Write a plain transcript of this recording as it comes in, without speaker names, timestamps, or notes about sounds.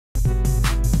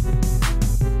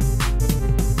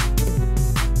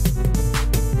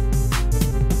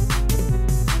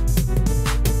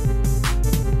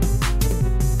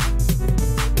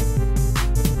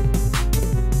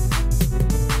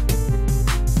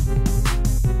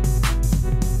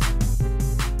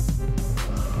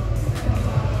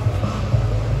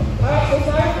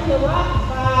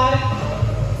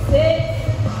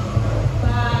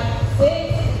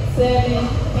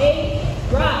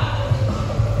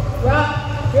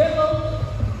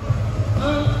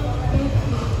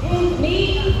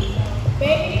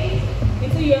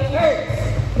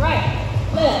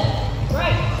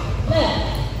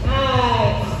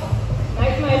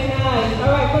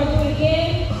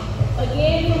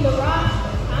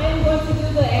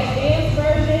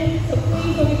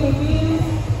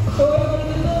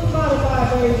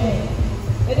version.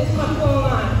 Let this come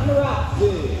online. On the rock.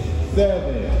 6,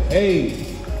 7, 8,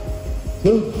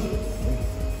 2,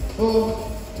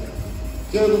 4,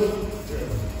 dribble,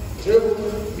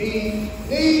 knee,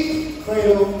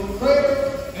 cradle,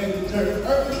 and turn,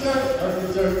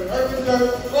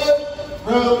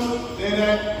 rub, then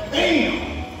that, bam!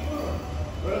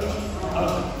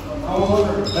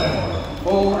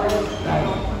 Forward,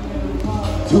 down,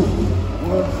 2,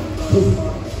 1,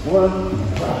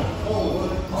 5,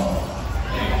 forward,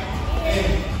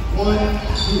 and 1, 2,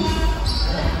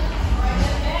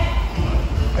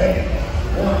 and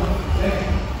 1,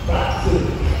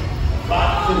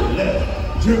 5 to the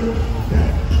left, dribble,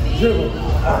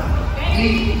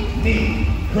 knee,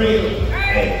 cradle,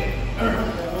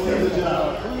 good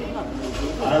job.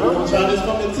 All right, we're gonna try this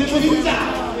from the tip of your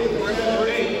top.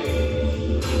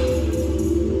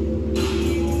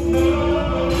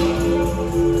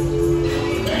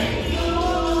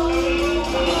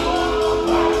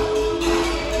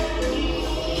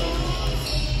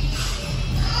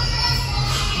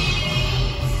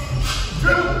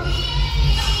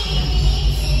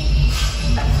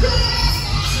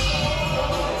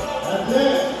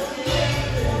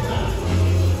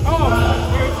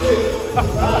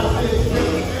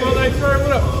 Well, they serve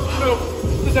it up. You know,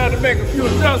 just had to make a few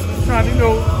adjustments, trying to,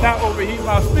 not overheat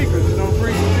my speakers,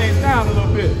 bring some things down a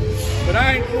little bit. But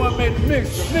I ain't the one made the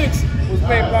mix. The mix was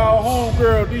made by our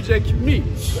homegirl, DJ Q-Me.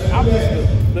 I'm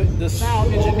just the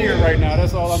sound engineer right now.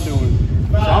 That's all I'm doing.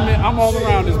 So I'm all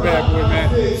around this bad boy,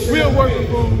 man. We are working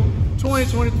for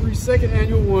 2023 second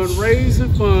annual one,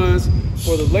 raising funds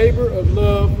for the Labor of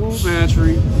Love Food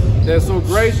Pantry that so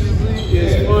graciously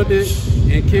is funded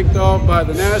and kicked off by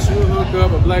the National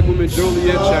Hookup of Black Women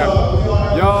Joliet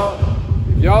Chapel. Y'all,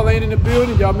 if y'all ain't in the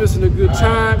building, y'all missing a good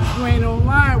time. If you ain't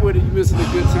online with it, you missing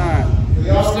a good time. You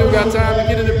still got time to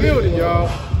get in the building, y'all.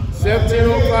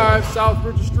 1705 South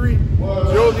Bridger Street,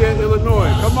 Joliet,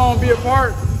 Illinois. Come on, be a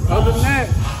part. Other than that,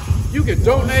 you can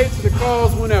donate to the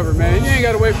cause whenever, man. You ain't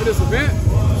got to wait for this event,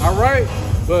 all right?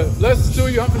 But blessings to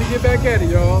you. I'm going to get back at it,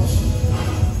 y'all.